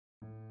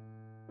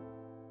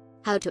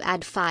how to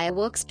add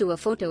fireworks to a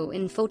photo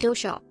in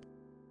Photoshop.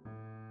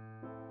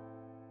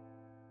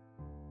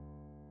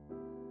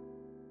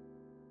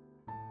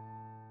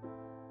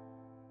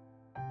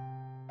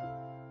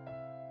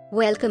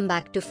 Welcome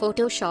back to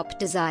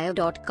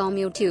PhotoshopDesire.com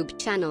YouTube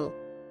channel.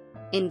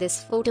 In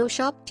this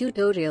Photoshop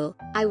tutorial,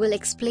 I will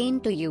explain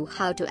to you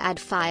how to add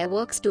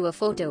fireworks to a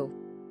photo.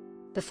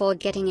 Before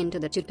getting into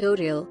the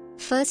tutorial,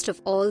 first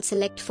of all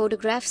select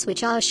photographs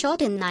which are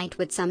shot in night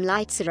with some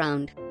lights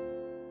around.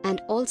 And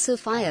also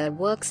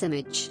fireworks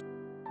image.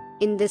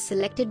 In this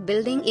selected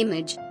building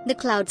image, the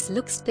clouds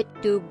looks bit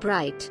too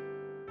bright.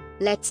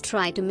 Let's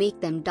try to make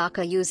them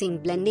darker using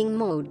blending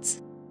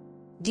modes.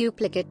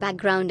 Duplicate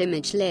background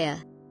image layer.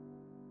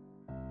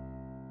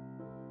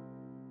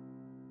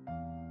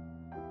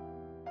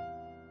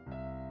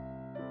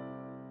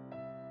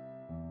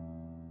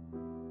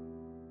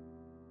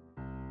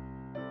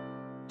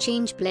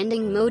 Change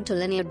blending mode to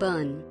linear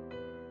burn.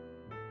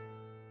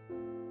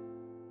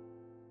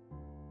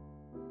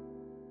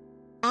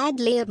 Add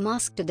layer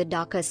mask to the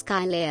darker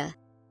sky layer.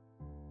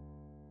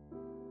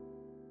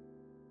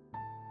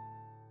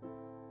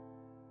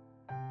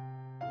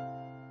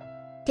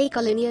 Take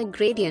a linear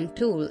gradient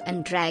tool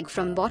and drag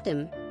from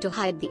bottom to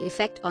hide the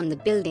effect on the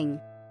building.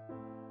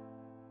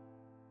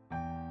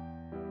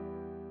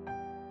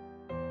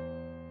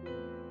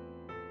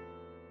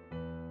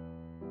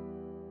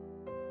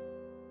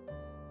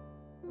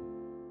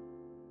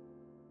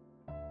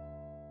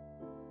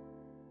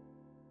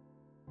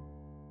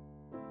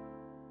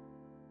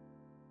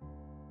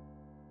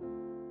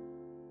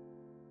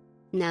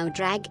 Now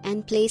drag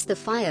and place the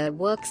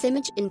fireworks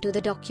image into the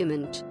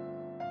document.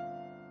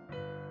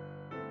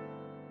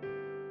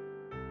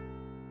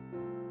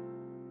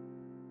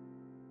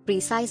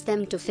 Resize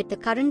them to fit the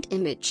current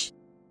image.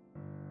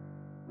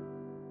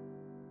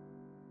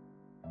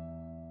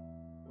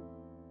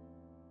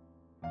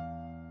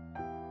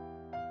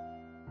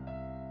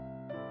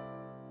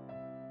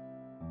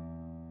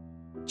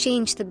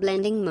 Change the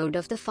blending mode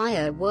of the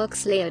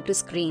fireworks layer to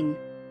screen.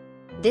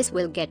 This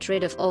will get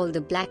rid of all the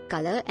black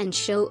color and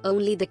show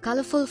only the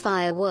colorful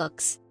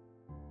fireworks.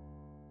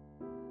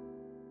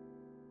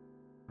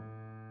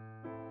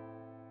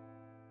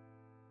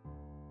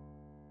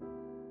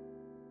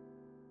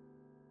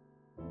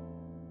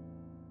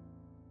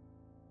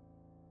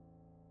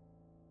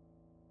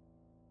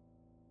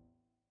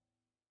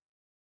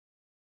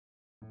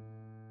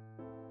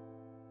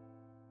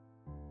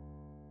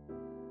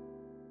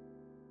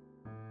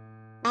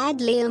 Add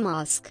layer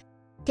mask.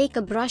 Take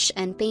a brush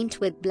and paint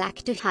with black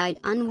to hide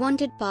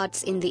unwanted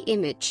parts in the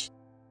image.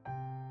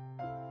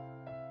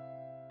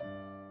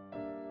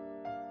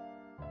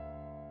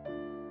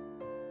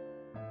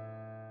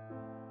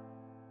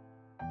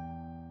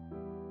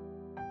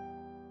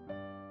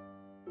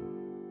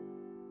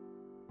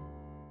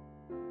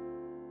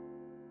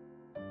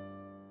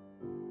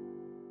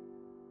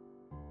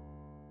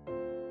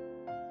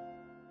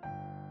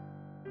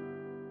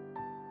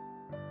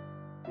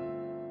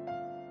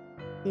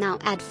 Now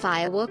add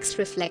fireworks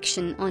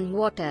reflection on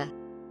water.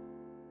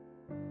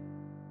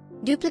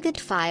 Duplicate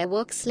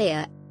fireworks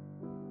layer.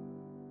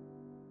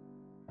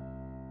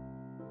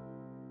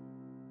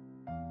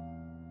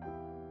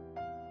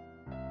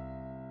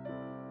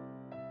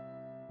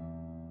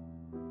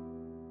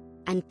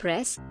 And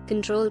press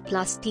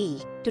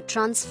Ctrl+T to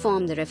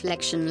transform the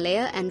reflection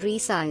layer and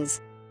resize.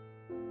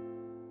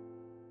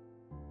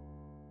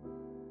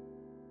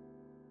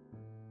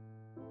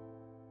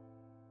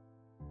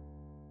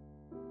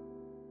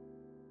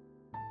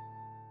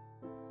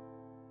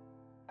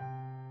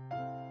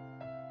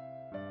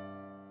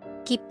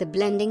 Keep the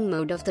blending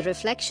mode of the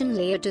reflection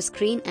layer to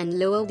screen and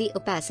lower the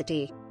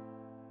opacity.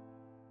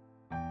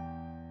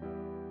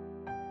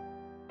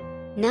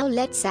 Now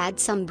let's add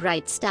some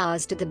bright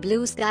stars to the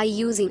blue sky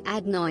using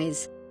Add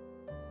Noise.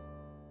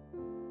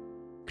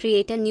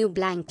 Create a new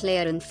blank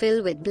layer and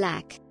fill with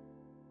black.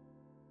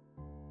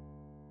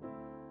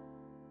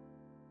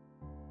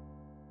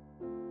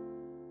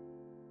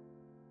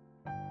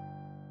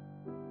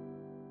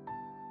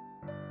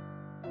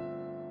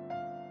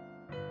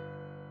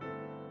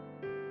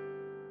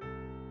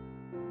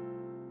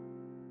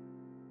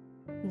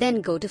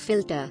 Then go to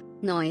Filter,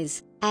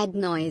 Noise, Add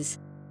Noise.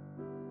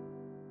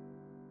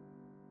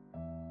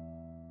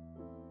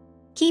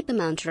 Keep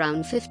amount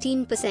around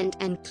 15%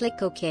 and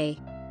click OK.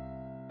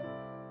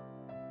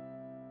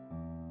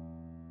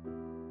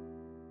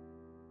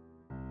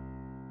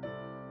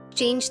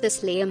 Change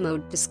this layer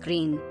mode to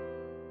screen.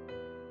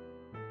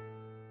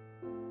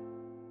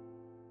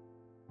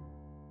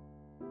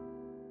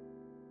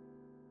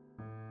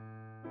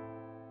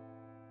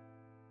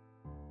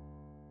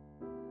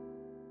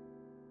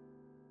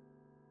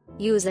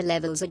 Use a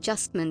levels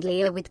adjustment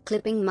layer with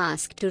clipping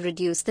mask to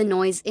reduce the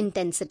noise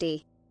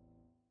intensity.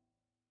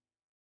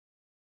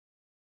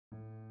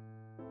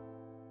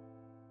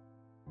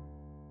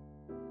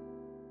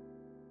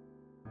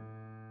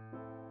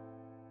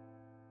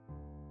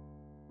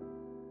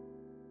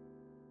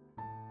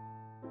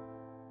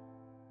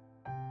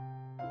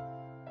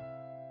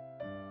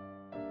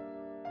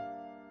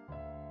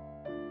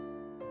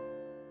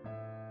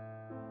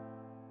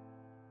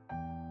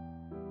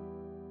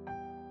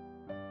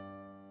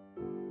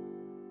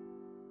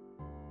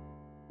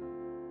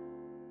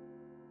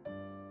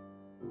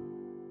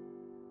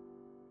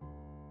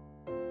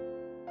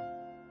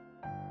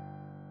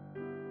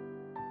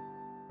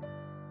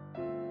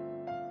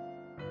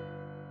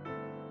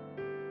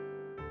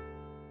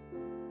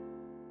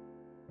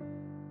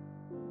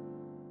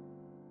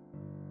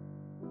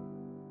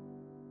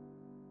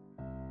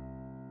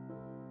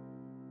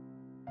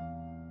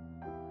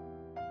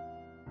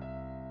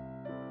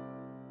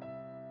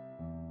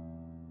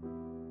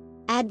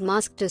 Add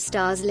mask to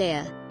stars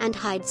layer, and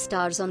hide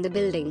stars on the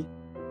building.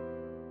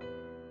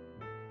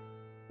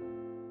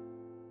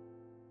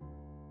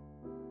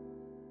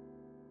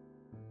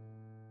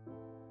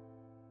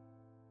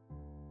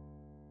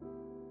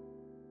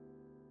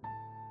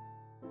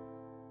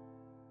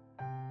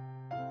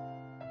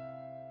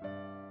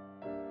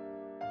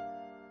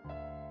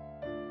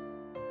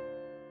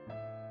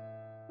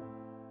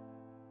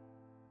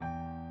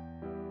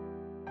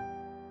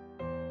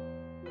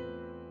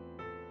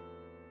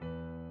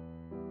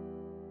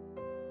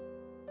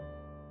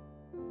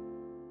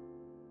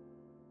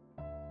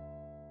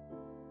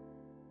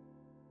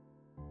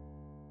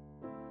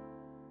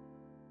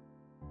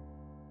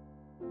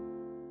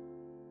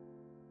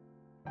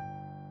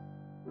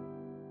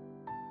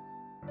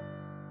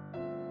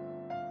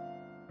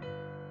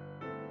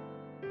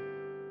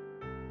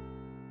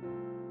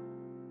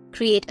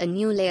 Create a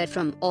new layer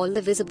from all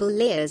the visible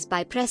layers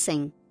by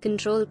pressing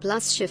Ctrl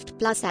plus Shift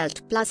plus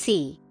Alt plus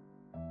E.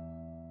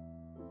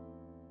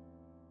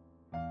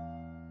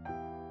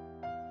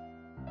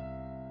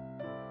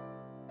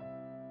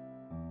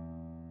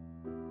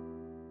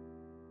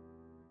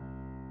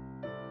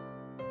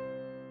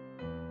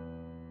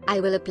 I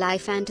will apply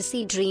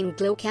Fantasy Dream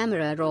Glow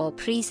Camera Raw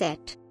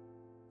preset.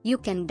 You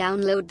can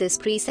download this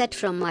preset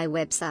from my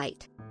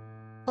website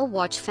or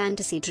watch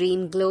Fantasy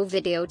Dream Glow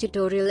video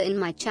tutorial in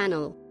my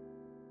channel.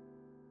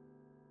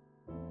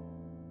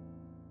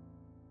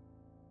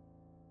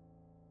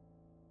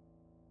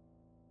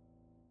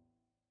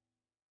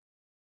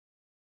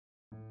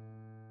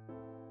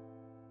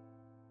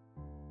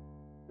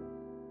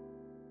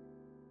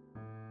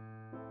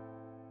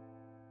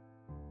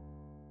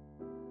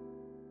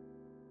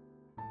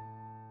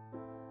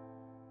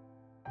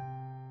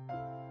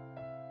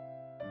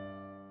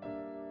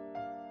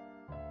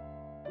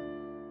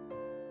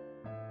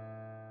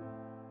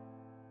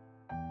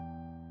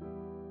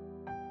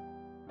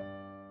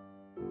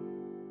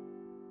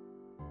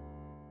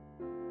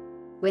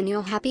 When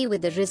you're happy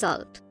with the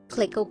result,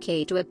 click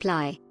OK to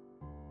apply.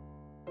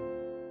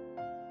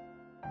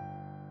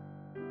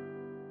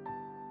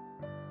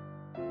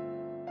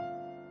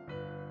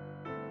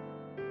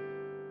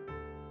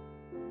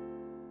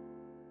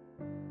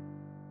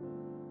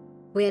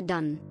 We're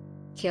done.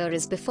 Here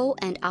is before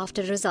and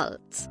after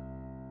results.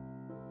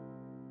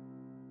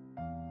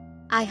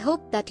 I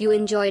hope that you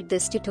enjoyed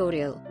this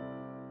tutorial.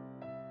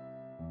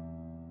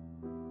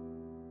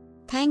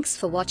 Thanks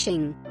for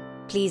watching.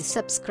 Please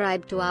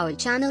subscribe to our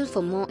channel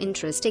for more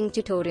interesting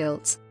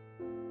tutorials.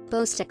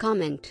 Post a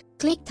comment,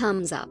 click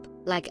thumbs up,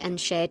 like and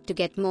share to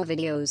get more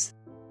videos.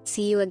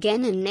 See you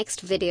again in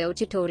next video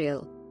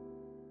tutorial.